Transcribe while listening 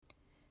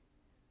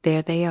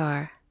There they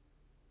are,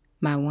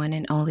 my one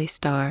and only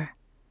star,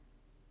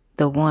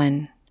 the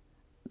one,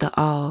 the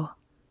all,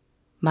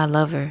 my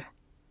lover,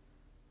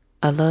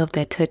 a love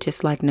that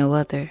touches like no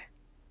other,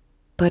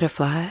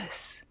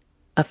 butterflies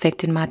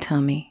affecting my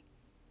tummy.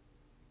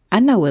 I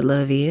know what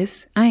love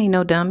is, I ain't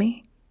no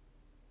dummy.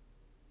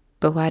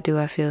 But why do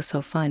I feel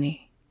so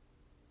funny?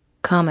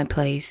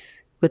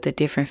 Commonplace with a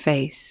different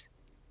face,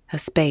 a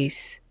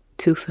space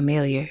too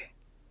familiar.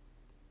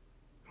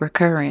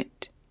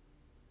 Recurrent,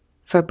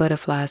 for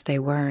butterflies they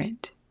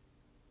weren't.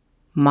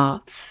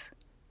 Moths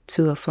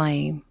to a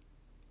flame,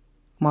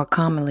 more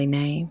commonly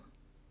named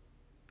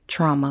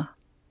trauma.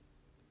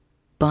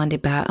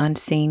 Bonded by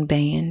unseen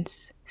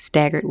bands,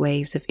 staggered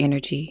waves of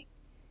energy,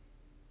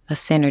 a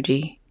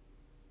synergy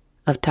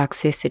of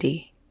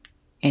toxicity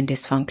and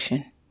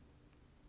dysfunction.